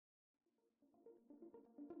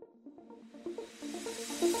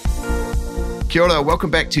Kia ora, welcome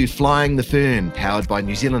back to Flying the Fern, powered by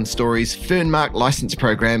New Zealand Stories Fernmark licence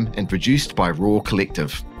program and produced by Raw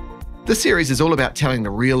Collective. This series is all about telling the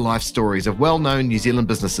real-life stories of well-known New Zealand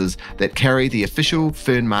businesses that carry the official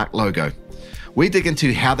Fernmark logo. We dig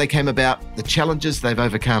into how they came about, the challenges they've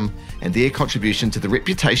overcome, and their contribution to the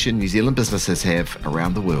reputation New Zealand businesses have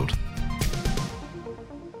around the world.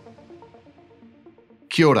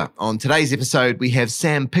 Kia ora. On today's episode, we have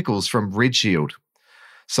Sam Pickles from Redshield.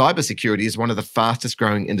 Cybersecurity is one of the fastest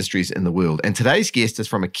growing industries in the world, and today's guest is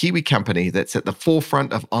from a Kiwi company that's at the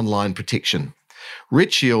forefront of online protection.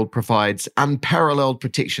 Redshield provides unparalleled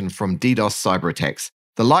protection from DDoS cyber attacks,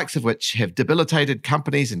 the likes of which have debilitated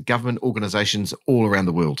companies and government organisations all around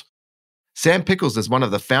the world. Sam Pickles is one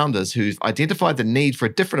of the founders who've identified the need for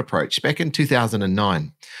a different approach back in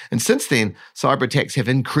 2009. And since then, cyber attacks have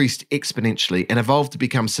increased exponentially and evolved to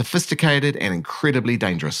become sophisticated and incredibly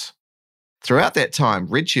dangerous. Throughout that time,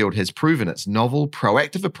 Redshield has proven its novel,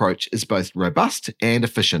 proactive approach is both robust and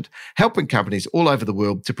efficient, helping companies all over the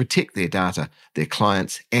world to protect their data, their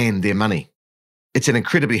clients, and their money. It's an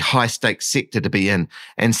incredibly high-stakes sector to be in,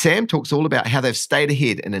 and Sam talks all about how they've stayed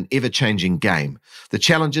ahead in an ever-changing game, the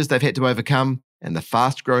challenges they've had to overcome, and the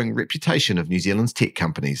fast-growing reputation of New Zealand's tech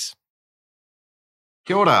companies.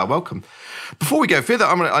 Kia ora, welcome. Before we go further,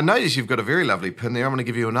 I notice you've got a very lovely pin there. I'm going to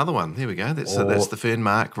give you another one. There we go. That's the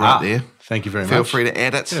Fernmark right there. Thank you very much. Feel free to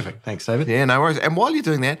add it. Perfect. Thanks, David. Yeah, no worries. And while you're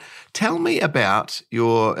doing that, tell me about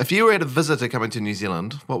if you were a visitor coming to New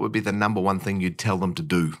Zealand, what would be the number one thing you'd tell them to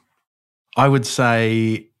do? I would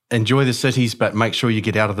say enjoy the cities, but make sure you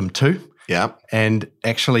get out of them too. Yeah. And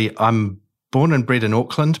actually, I'm born and bred in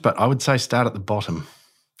Auckland, but I would say start at the bottom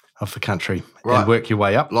of the country and work your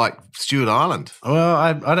way up. Like Stewart Island? Well,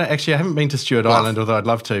 I haven't been to Stewart Island, although I'd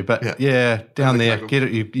love to. But yeah down there,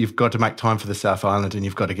 you've got to make time for the South Island and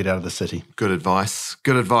you've got to get out of the city. Good advice.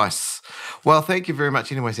 Good advice. Well, thank you very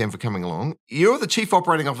much anyway, Sam, for coming along. You're the Chief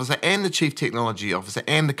Operating Officer and the Chief Technology Officer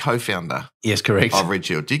and the co-founder. Yes, correct. Of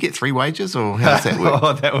Redshield. Do you get 3 wages or how does that work?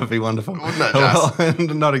 Oh, that would be wonderful. Wouldn't it just?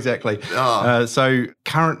 Well, not exactly. Oh. So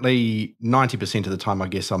currently 90% of the time, I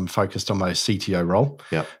guess I'm focused on my CTO role.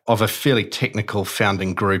 Yep. Of a fairly technical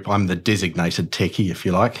founding group, I'm the designated techie, if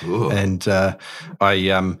you like. Ooh. And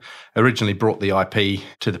I originally brought the IP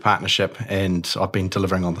to the partnership and I've been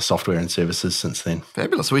delivering on the software and services since then.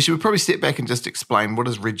 Fabulous. We should probably step back and just explain, what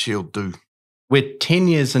does Redshield do? We're 10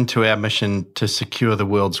 years into our mission to secure the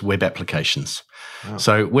world's web applications. Oh.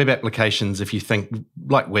 So web applications, if you think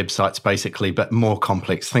like websites basically, but more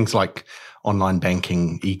complex, things like online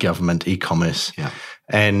banking, e-government, e-commerce. Yeah.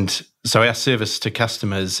 And so our service to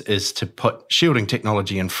customers is to put shielding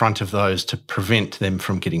technology in front of those to prevent them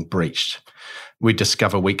from getting breached. We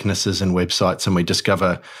discover weaknesses in websites and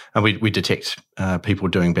we detect people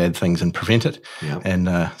doing bad things and prevent it. Yep.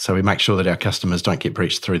 And so we make sure that our customers don't get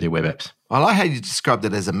breached through their web apps. I like how you described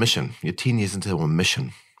it as a mission. You're 10 years into a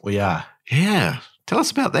mission. We are. Yeah. Tell us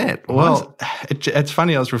about that. Well, it's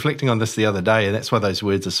funny. I was reflecting on this the other day, and that's why those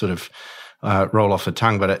words are sort of roll off the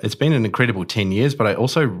tongue. But it's been an incredible 10 years, but I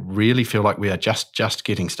also really feel like we are just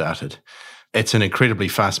getting started. It's an incredibly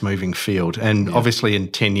fast-moving field. And obviously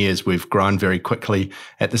in 10 years, we've grown very quickly.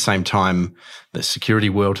 At the same time, the security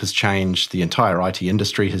world has changed. The entire IT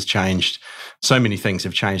industry has changed. So many things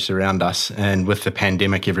have changed around us. And with the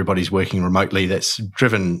pandemic, everybody's working remotely. That's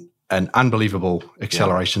driven an unbelievable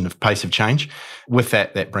acceleration of pace of change. With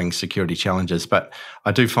that brings security challenges. But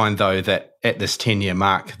I do find, though, that at this 10-year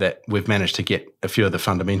mark that we've managed to get a few of the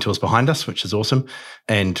fundamentals behind us, which is awesome.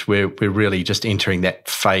 And we're really just entering that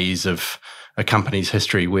phase of a company's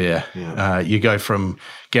history where you go from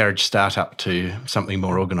garage startup to something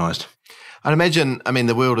more organised. I'd imagine,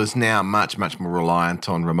 the world is now much, much more reliant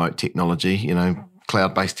on remote technology,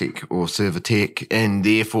 cloud-based tech or server tech, and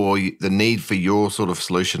therefore the need for your sort of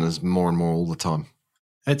solution is more and more all the time.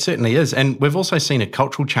 It certainly is. And we've also seen a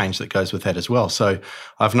cultural change that goes with that as well. So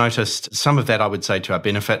I've noticed some of that, I would say, to our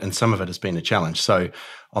benefit, and some of it has been a challenge. So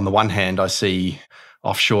on the one hand, I see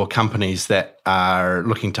offshore companies that are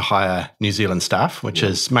looking to hire New Zealand staff, which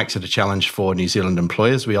makes it a challenge for New Zealand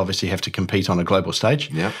employers. We obviously have to compete on a global stage.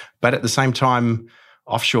 Yep. But at the same time,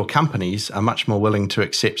 offshore companies are much more willing to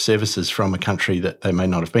accept services from a country that they may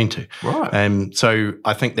not have been to. Right. So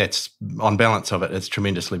I think that's, on balance of it, it's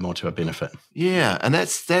tremendously more to our benefit. Yeah, and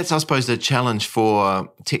that's I suppose the challenge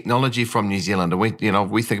for technology from New Zealand. And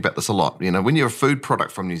we think about this a lot. When you're a food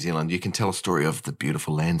product from New Zealand, you can tell a story of the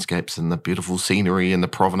beautiful landscapes and the beautiful scenery and the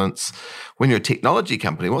provenance. When you're a technology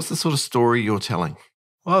company, what's the sort of story you're telling?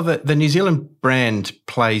 Well, the New Zealand brand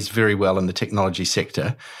plays very well in the technology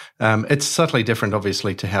sector. It's subtly different,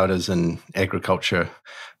 obviously, to how it is in agriculture.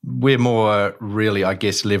 We're more really, I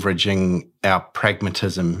guess, leveraging our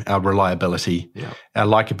pragmatism, our reliability, our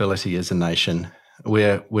likability as a nation.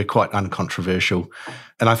 We're quite uncontroversial.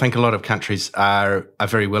 And I think a lot of countries are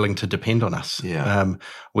very willing to depend on us.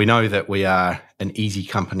 We know that we are an easy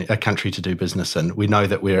country to do business in. We know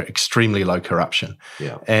that we're extremely low corruption.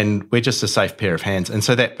 And we're just a safe pair of hands. And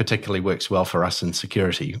so that particularly works well for us in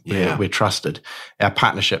security. We're trusted. Our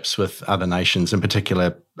partnerships with other nations, in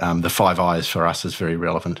particular, the Five Eyes for us is very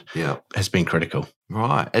relevant, has been critical.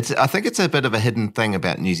 Right. I think it's a bit of a hidden thing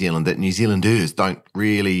about New Zealand that New Zealanders don't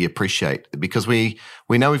really appreciate, because we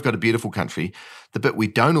know we've got a beautiful country. The bit we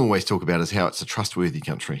don't always talk about is how it's a trustworthy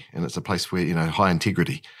country and it's a place where, high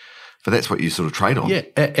integrity. But that's what you sort of trade on. Yeah,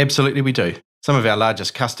 absolutely we do. Some of our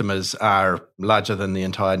largest customers are larger than the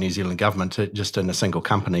entire New Zealand government, just in a single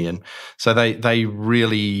company. And so they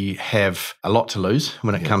really have a lot to lose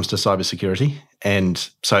when it comes to cybersecurity. And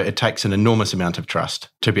so it takes an enormous amount of trust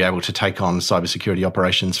to be able to take on cybersecurity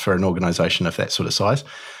operations for an organisation of that sort of size.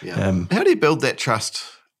 How do you build that trust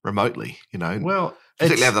remotely, Well,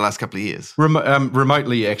 particularly over the last couple of years?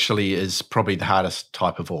 Remotely actually is probably the hardest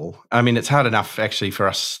type of all. I mean, it's hard enough actually for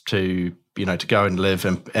us to go and live,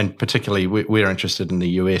 and particularly we're interested in the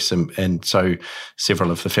US, and so several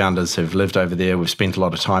of the founders have lived over there. We've spent a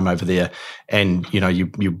lot of time over there, and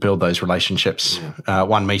you build those relationships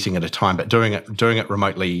one meeting at a time. But doing it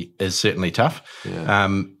remotely is certainly tough.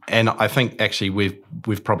 And I think actually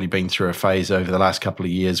we've probably been through a phase over the last couple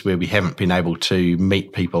of years where we haven't been able to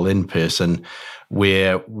meet people in person,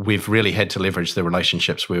 where we've really had to leverage the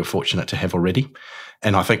relationships we were fortunate to have already.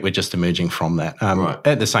 And I think we're just emerging from that.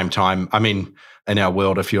 At the same time, I mean, in our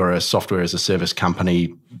world, if you're a software as a service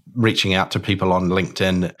company, reaching out to people on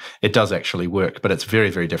LinkedIn, it does actually work, but it's very,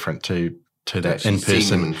 very different to that in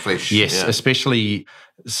person. Yes, especially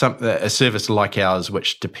a service like ours,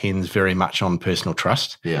 which depends very much on personal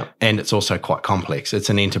trust. And it's also quite complex. It's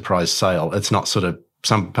an enterprise sale. It's not sort of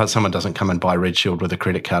someone doesn't come and buy Redshield with a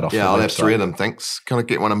credit card off the website. I'll have three of them, thanks. Can I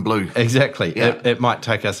get one in blue? Exactly. It might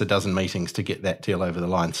take us a dozen meetings to get that deal over the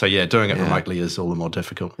line. So doing it remotely is all the more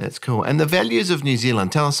difficult. That's cool. And the values of New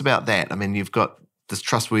Zealand, tell us about that. I mean, you've got this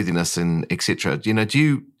trustworthiness and et cetera. Do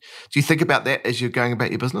you think about that as you're going about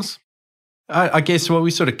your business? I guess, we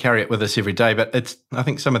sort of carry it with us every day, but I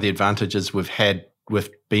think some of the advantages we've had with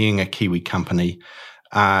being a Kiwi company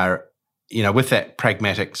are, with that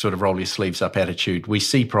pragmatic sort of roll your sleeves up attitude, we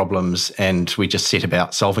see problems and we just set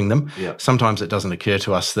about solving them. Sometimes it doesn't occur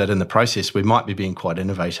to us that in the process we might be being quite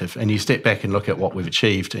innovative, and you step back and look at what we've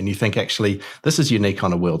achieved and you think, actually, this is unique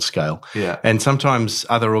on a world scale. And sometimes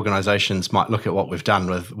other organisations might look at what we've done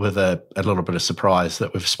with a little bit of surprise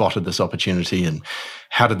that we've spotted this opportunity. And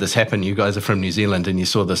how did this happen? You guys are from New Zealand and you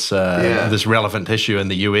saw this this relevant issue in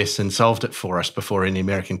the US and solved it for us before any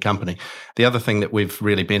American company. The other thing that we've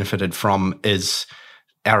really benefited from is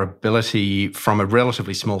our ability, from a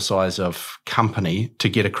relatively small size of company, to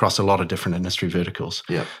get across a lot of different industry verticals.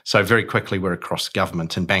 So very quickly we're across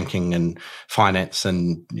government and banking and finance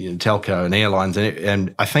and telco and airlines.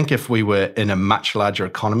 And I think if we were in a much larger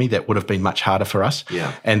economy, that would have been much harder for us.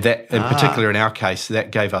 And that, in particular in our case,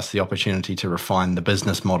 that gave us the opportunity to refine the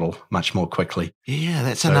business model much more quickly.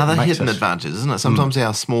 That's another hidden advantage, isn't it? Sometimes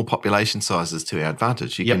our small population size is to our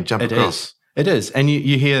advantage. You can jump across. It is. And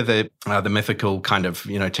you hear the mythical kind of,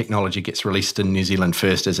 technology gets released in New Zealand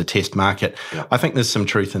first as a test market. I think there's some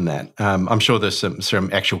truth in that. I'm sure there's some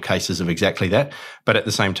actual cases of exactly that. But at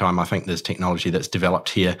the same time, I think there's technology that's developed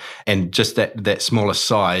here. And just that smaller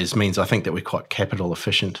size means I think that we're quite capital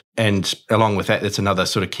efficient. And along with that, that's another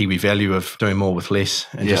sort of Kiwi value of doing more with less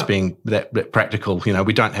and just being that practical.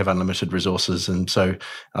 We don't have unlimited resources. And so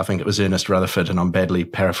I think it was Ernest Rutherford, and I'm badly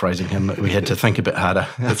paraphrasing him, that we had to think a bit harder.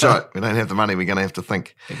 That's right. We don't have the money, we're going to have to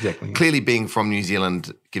think. Exactly. Clearly, being from New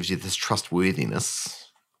Zealand gives you this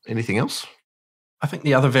trustworthiness. Anything else? I think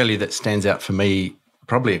the other value that stands out for me,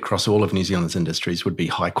 probably across all of New Zealand's industries, would be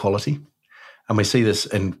high quality. And we see this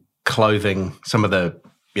in clothing, some of the,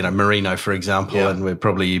 merino, for example, and we're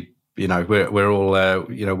probably, we're all,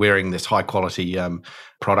 wearing this high quality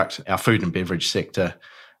product. Our food and beverage sector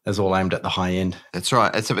is all aimed at the high end. That's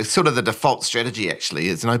right. It's sort of the default strategy, actually.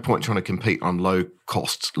 There's no point trying to compete on low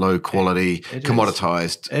cost, low quality,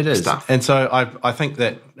 commoditized stuff. And so I think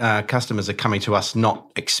that customers are coming to us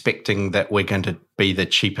not expecting that we're going to be the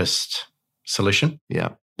cheapest solution.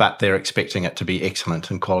 But they're expecting it to be excellent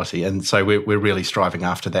in quality. And so we're really striving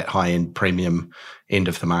after that high-end premium end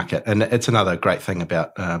of the market. And it's another great thing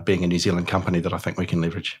about being a New Zealand company that I think we can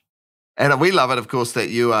leverage. And we love it, of course, that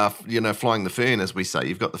you are, flying the fern, as we say.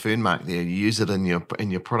 You've got the fern mark there. You use it in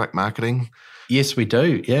your product marketing. Yes, we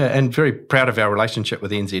do. Yeah, and very proud of our relationship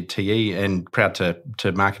with NZTE, and proud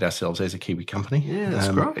to market ourselves as a Kiwi company. Yeah, that's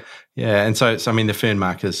great. Yeah, and so I mean, the fern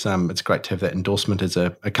mark is it's great to have that endorsement as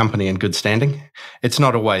a company in good standing. It's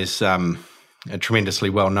not always tremendously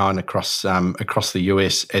well known across the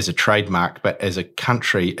US as a trademark, but as a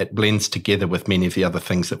country, it blends together with many of the other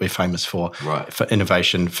things that we're famous for, right, for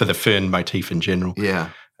innovation, for the fern motif in general.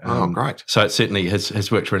 Yeah. Great. So it certainly has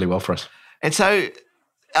worked really well for us. And so,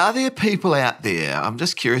 are there people out there? I'm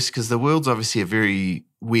just curious because the world's obviously very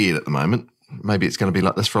weird at the moment. Maybe it's going to be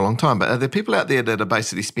like this for a long time, but are there people out there that are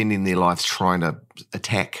basically spending their lives trying to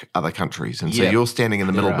attack other countries? And so you're standing in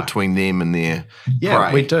the middle between them and their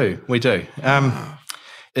prey. We do.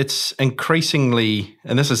 It's increasingly,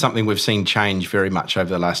 and this is something we've seen change very much over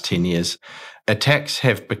the last 10 years, attacks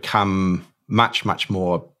have become much, much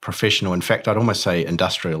more professional. In fact, I'd almost say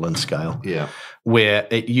industrial in scale. Yeah. Where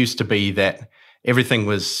it used to be that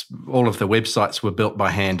all of the websites were built by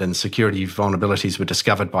hand and security vulnerabilities were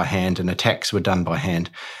discovered by hand and attacks were done by hand.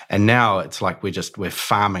 And now it's like we're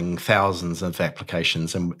farming thousands of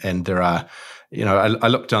applications, and there are, I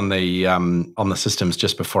looked on the systems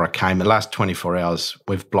just before I came. The last 24 hours,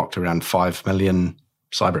 we've blocked around 5 million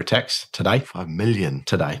cyber attacks today. 5 million?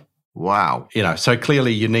 Today. Wow. So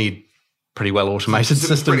clearly you need pretty well automated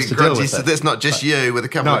systems to deal with it. So that's not just you with a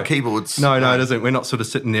couple of keyboards. No, it isn't. We're not sort of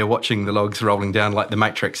sitting there watching the logs rolling down like the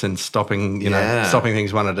Matrix and stopping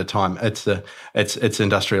things one at a time. It's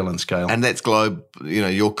industrial in scale. And that's global.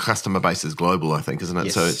 Your customer base is global, I think, isn't it?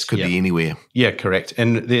 Yes, so it could be anywhere. Yeah, correct.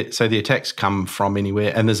 And so the attacks come from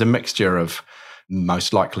anywhere, and there's a mixture of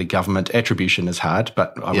most likely government. Attribution is hard,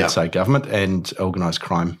 but I would say government and organised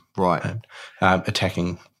crime. Right.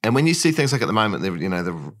 Attacking. And when you see things like at the moment,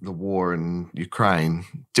 the war in Ukraine,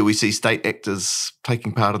 do we see state actors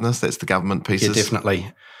taking part in this? That's the government pieces? Yeah,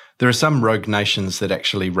 definitely. There are some rogue nations that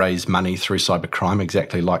actually raise money through cybercrime,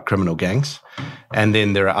 exactly like criminal gangs. And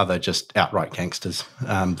then there are other just outright gangsters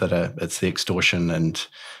it's the extortion and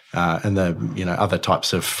the other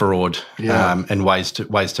types of fraud and ways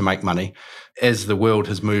to make money. As the world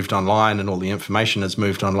has moved online and all the information has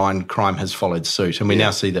moved online, crime has followed suit. And we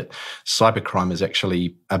now see that cybercrime is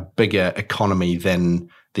actually a bigger economy than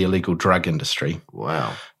the illegal drug industry.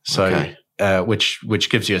 Wow. So, which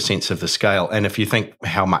gives you a sense of the scale. And if you think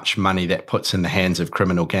how much money that puts in the hands of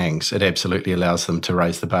criminal gangs, it absolutely allows them to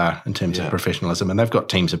raise the bar in terms of professionalism. And they've got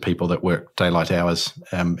teams of people that work daylight hours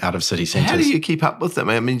out of city centres. How do you keep up with them?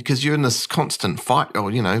 I mean, because you're in this constant fight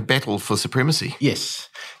or, battle for supremacy. Yes.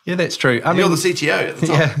 Yeah, that's true. You're the CTO at the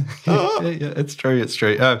top. Yeah, it's true.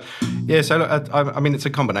 So look, I mean, it's a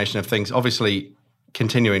combination of things. Obviously,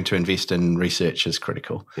 continuing to invest in research is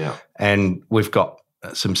critical. Yeah. And we've got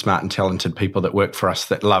some smart and talented people that work for us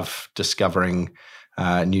that love discovering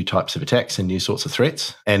new types of attacks and new sorts of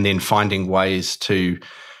threats, and then finding ways to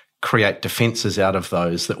create defences out of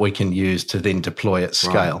those that we can use to then deploy at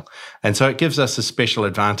scale. Right. And so it gives us a special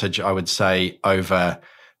advantage, I would say, over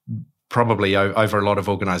a lot of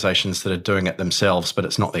organisations that are doing it themselves, but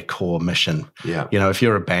it's not their core mission. Yeah. If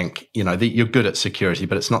you're a bank, you're good at security,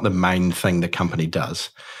 but it's not the main thing the company does.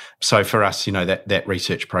 So for us, that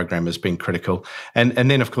research program has been critical. And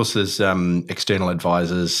then, of course, there's external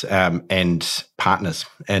advisors and partners.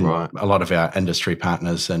 And a lot of our industry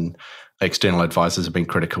partners and external advisors have been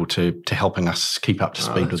critical to helping us keep up to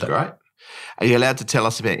speed with it. That's great. Are you allowed to tell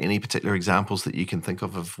us about any particular examples that you can think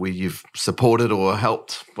of where you've supported or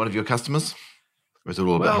helped one of your customers? Or is it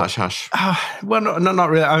all about hush-hush? Well, not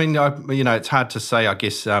really. I mean, it's hard to say, I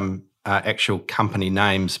guess, actual company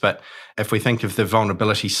names, but if we think of the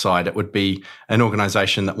vulnerability side, it would be an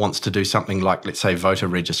organisation that wants to do something like, let's say, voter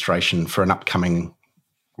registration for an upcoming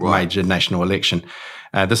major national election.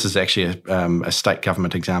 This is actually a state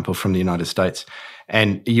government example from the United States.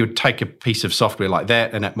 And you would take a piece of software like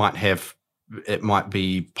that, and it might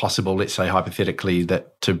be possible, let's say hypothetically,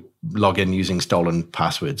 that to log in using stolen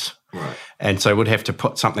passwords. Right. And so we'd have to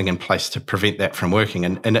put something in place to prevent that from working.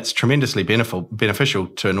 And it's tremendously beneficial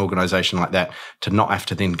to an organisation like that to not have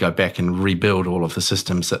to then go back and rebuild all of the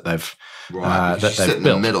systems that they've built. In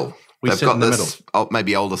the middle. They've got this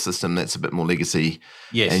maybe older system that's a bit more legacy.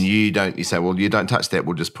 Yes. And you say, well, you don't touch that.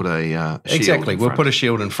 We'll just put a shield Exactly. We'll front. put a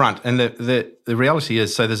shield in front. And the reality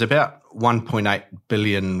is, so there's about 1.8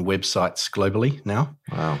 billion websites globally now.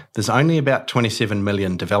 Wow. There's only about 27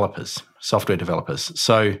 million developers, software developers.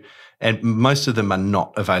 So, and most of them are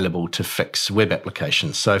not available to fix web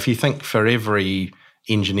applications. So if you think for every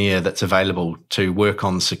engineer that's available to work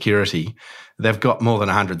on security, they've got more than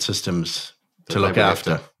 100 systems to look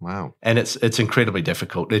after. Wow. And it's incredibly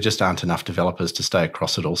difficult. There just aren't enough developers to stay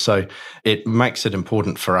across it all. So it makes it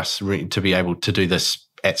important for us to be able to do this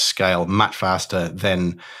at scale much faster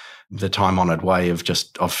than the time-honoured way of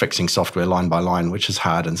fixing software line by line, which is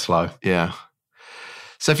hard and slow. Yeah.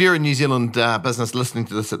 So if you're a New Zealand business listening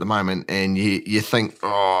to this at the moment and you think,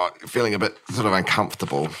 you're feeling a bit sort of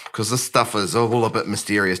uncomfortable because this stuff is all a bit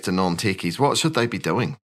mysterious to non-techies, what should they be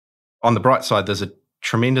doing? On the bright side, there's a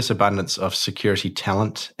tremendous abundance of security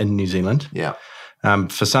talent in New Zealand. Yeah.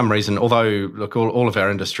 For some reason, although look, all of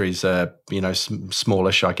our industries are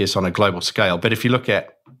smallish, I guess, on a global scale. But if you look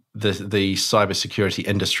at the cybersecurity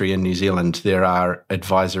industry in New Zealand, there are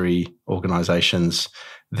advisory organisations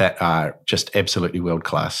that are just absolutely world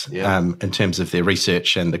class in terms of their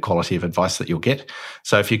research and the quality of advice that you'll get.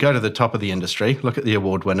 So if you go to the top of the industry, look at the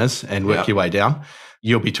award winners and work your way down,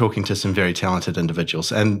 you'll be talking to some very talented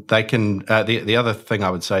individuals. And they can, the other thing I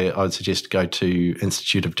would suggest go to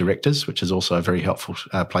Institute of Directors, which is also a very helpful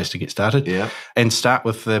place to get started. Yeah. And start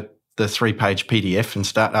with the 3-page PDF and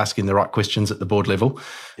start asking the right questions at the board level.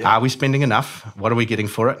 Yeah. Are we spending enough? What are we getting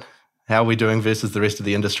for it? How are we doing versus the rest of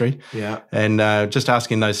the industry? Yeah. And just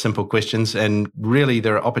asking those simple questions. And really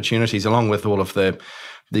there are opportunities along with all of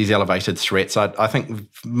these elevated threats. I think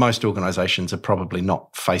most organisations are probably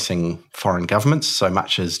not facing foreign governments so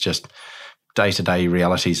much as just day-to-day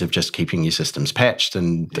realities of just keeping your systems patched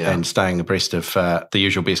and staying abreast of the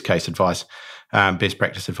usual best practice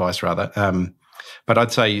advice rather. But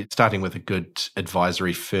I'd say starting with a good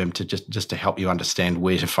advisory firm to just to help you understand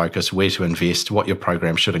where to focus, where to invest, what your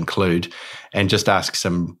program should include, and just ask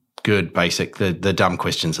some good basic, the dumb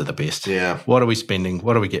questions are the best. Yeah. What are we spending?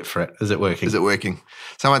 What do we get for it? Is it working? Is it working?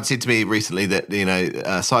 Someone said to me recently that,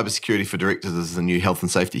 cybersecurity for directors is the new health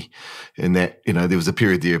and safety. And that, there was a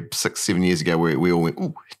period there 6-7 years ago where we all went,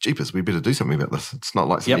 oh, jeepers, we better do something about this. It's not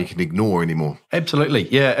like something you can ignore anymore. Absolutely.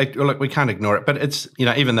 Yeah. Look, we can't ignore it. But it's,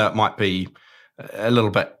 even though it might be a little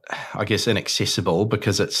bit, I guess, inaccessible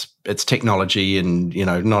because it's technology and,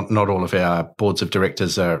 not all of our boards of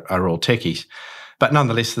directors are all techies. But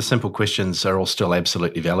nonetheless, the simple questions are all still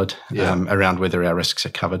absolutely valid around whether our risks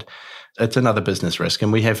are covered. It's another business risk.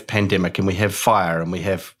 And we have pandemic and we have fire and we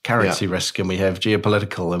have currency risk and we have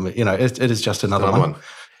geopolitical and, it is just another one.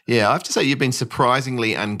 Yeah, I have to say you've been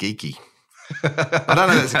surprisingly ungeeky. I don't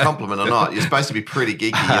know if that's a compliment or not. You're supposed to be pretty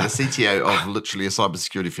geeky. You're the CTO of literally a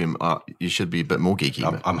cybersecurity firm. You should be a bit more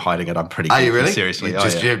geeky. I'm hiding it. I'm pretty geeky. Are you really? Seriously.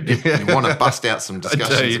 You want to bust out some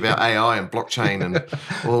discussions about AI and blockchain and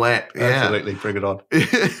all that. Yeah. Absolutely. Bring it on.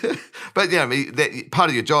 But, that part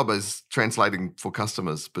of your job is translating for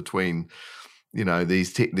customers between,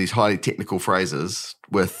 these highly technical phrases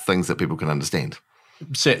with things that people can understand.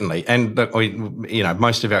 Certainly. And look,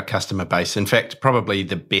 most of our customer base, in fact, probably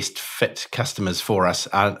the best fit customers for us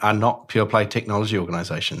are not pure play technology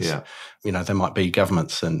organisations. Yeah. They might be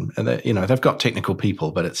governments and they've got technical people,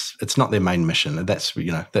 but it's not their main mission. And that's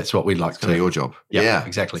what we'd like to do. Your job. Yeah,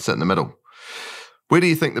 exactly. Sit in the middle. Where do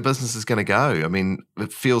you think the business is going to go? I mean,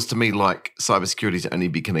 it feels to me like cybersecurity is only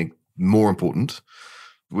becoming more important.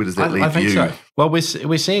 Where does that leave you? I think so. Well, we're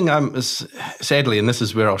seeing, sadly, and this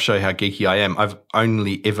is where I'll show how geeky I am, I've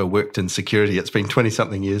only ever worked in security. It's been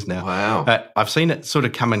 20-something years now. Wow. I've seen it sort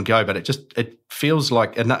of come and go, but it feels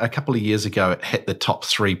like a couple of years ago it hit the top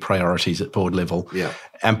 3 priorities at board level. Yeah.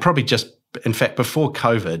 And probably in fact, before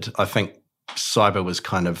COVID, I think cyber was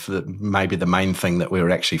kind of maybe the main thing that we were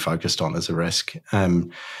actually focused on as a risk.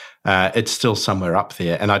 It's still somewhere up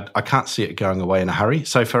there, and I can't see it going away in a hurry.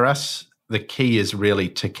 So for us, the key is really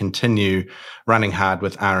to continue running hard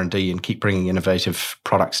with R&D and keep bringing innovative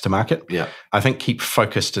products to market. Yeah. I think keep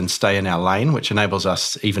focused and stay in our lane, which enables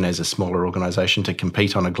us, even as a smaller organisation, to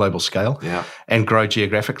compete on a global scale and grow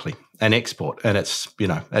geographically and export. And it's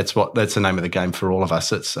that's the name of the game for all of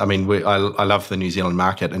us. I love the New Zealand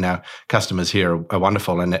market, and our customers here are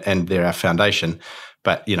wonderful, and they're our foundation.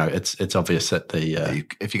 But, it's obvious that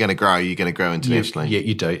if you're going to grow, you're going to grow internationally.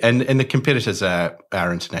 You do. And the competitors are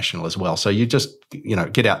international as well. So you just,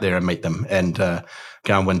 get out there and meet them and go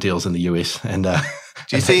and win deals in the US. And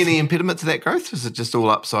do you see any impediment to that growth? Or is it just all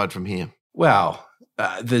upside from here? Well,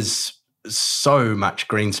 there's so much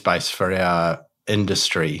green space for our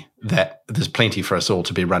industry that there's plenty for us all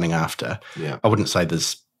to be running after. Yeah. I wouldn't say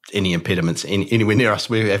there's any impediments anywhere near us.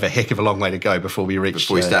 We have a heck of a long way to go before we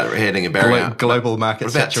start heading a barrier. Global market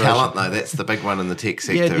what about saturation. Talent, though? That's the big one in the tech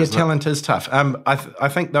sector. Yeah, talent is tough. I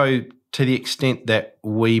think, though, to the extent that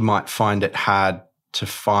we might find it hard to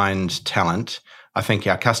find talent, I think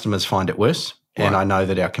our customers find it worse. Right. And I know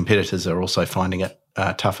that our competitors are also finding it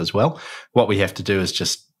tough as well. What we have to do is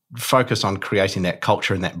just focus on creating that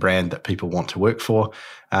culture and that brand that people want to work for,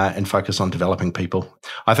 and focus on developing people.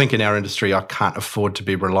 I think in our industry, I can't afford to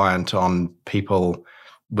be reliant on people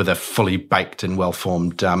with a fully baked and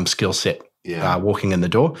well-formed skill set walking in the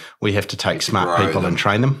door. We have to take smart people and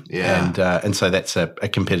train them. And so that's a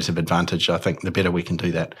competitive advantage. I think the better we can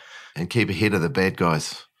do that. And keep ahead of the bad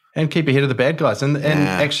guys. And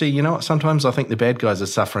actually, you know what? Sometimes I think the bad guys are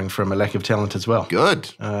suffering from a lack of talent as well.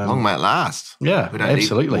 Good. Long may it last. Yeah, we don't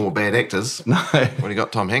absolutely. need more bad actors. No. When you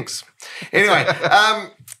got Tom Hanks. Anyway,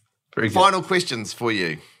 final questions for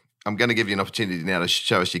you. I'm going to give you an opportunity now to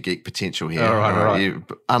show us your geek potential here. All right. You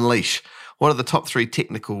unleash. What are the top 3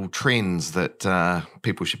 technical trends that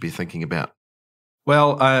people should be thinking about?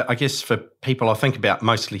 Well, I guess for people, I think about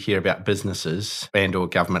mostly here about businesses and or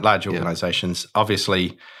government, large organisations.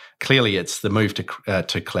 Obviously, clearly it's the move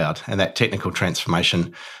to cloud and that technical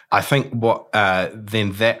transformation. I think what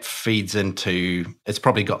then that feeds into, it's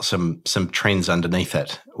probably got some trends underneath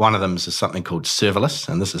it. One of them is something called serverless,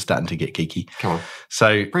 and this is starting to get geeky. Come on.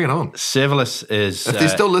 So bring it on. Serverless is... If they're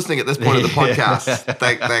still listening at this point of the podcast,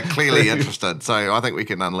 they're clearly interested. So I think we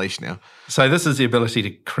can unleash now. So this is the ability to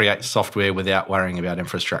create software without worrying about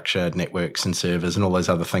infrastructure, networks and servers and all those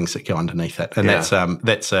other things that go underneath it. And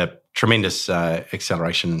that's a tremendous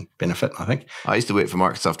acceleration benefit, I think. I used to work for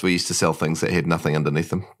Microsoft. We used to sell things that had nothing underneath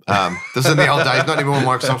them. This is in the old days, not even on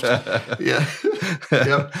Microsoft. Yeah.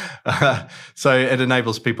 Yep. So it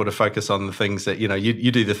enables people to focus on the things that,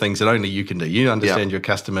 you do the things that only you can do. You understand your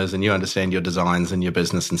customers and you understand your designs and your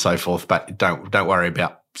business and so forth, but don't worry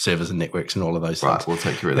about servers and networks and all of those things. Right, we'll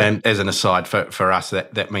take care of that. And as an aside, for us,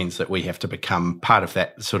 that means that we have to become part of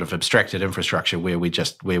that sort of abstracted infrastructure where we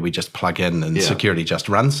just plug in and security just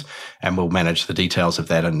runs, and we'll manage the details of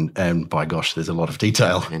that. And by gosh, there's a lot of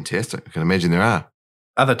detail. Fantastic. I can imagine there are.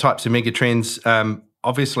 Other types of mega trends,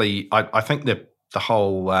 obviously, I think that the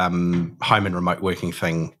whole home and remote working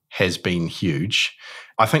thing has been huge.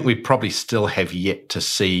 I think we probably still have yet to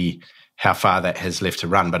see how far that has left to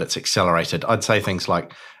run, but it's accelerated. I'd say things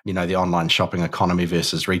like, the online shopping economy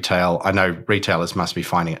versus retail. I know retailers must be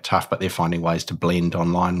finding it tough, but they're finding ways to blend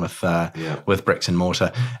online with bricks and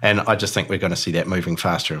mortar. And I just think we're going to see that moving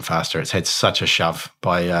faster and faster. It's had such a shove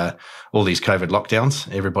by all these COVID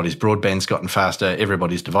lockdowns. Everybody's broadband's gotten faster.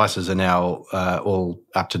 Everybody's devices are now all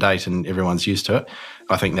up to date and everyone's used to it.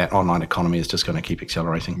 I think that online economy is just going to keep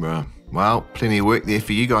accelerating. Right. Well, plenty of work there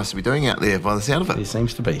for you guys to be doing out there by the sound of it. There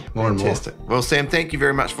seems to be more Fantastic. and more. Well, Sam, thank you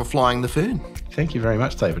very much for flying the Fern. Thank you very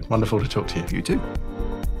much, David. Wonderful to talk to you. You too.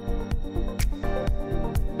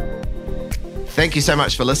 Thank you so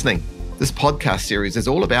much for listening. This podcast series is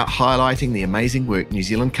all about highlighting the amazing work New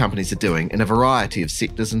Zealand companies are doing in a variety of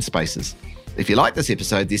sectors and spaces. If you like this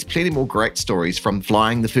episode, there's plenty more great stories from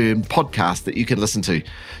Flying the Fern podcast that you can listen to.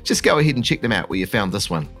 Just go ahead and check them out where you found this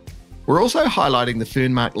one. We're also highlighting the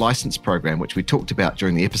Fernmark license program, which we talked about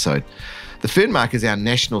during the episode. The Fernmark is our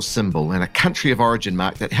national symbol and a country of origin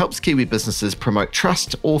mark that helps Kiwi businesses promote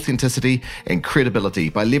trust, authenticity and credibility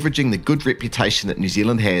by leveraging the good reputation that New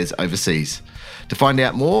Zealand has overseas. To find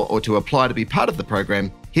out more or to apply to be part of the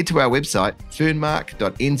program, head to our website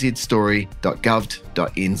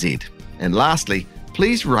fernmark.nzstory.gov.nz. And lastly,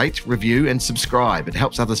 please rate, review and subscribe. It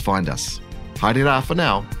helps others find us. Haere rā for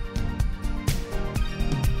now.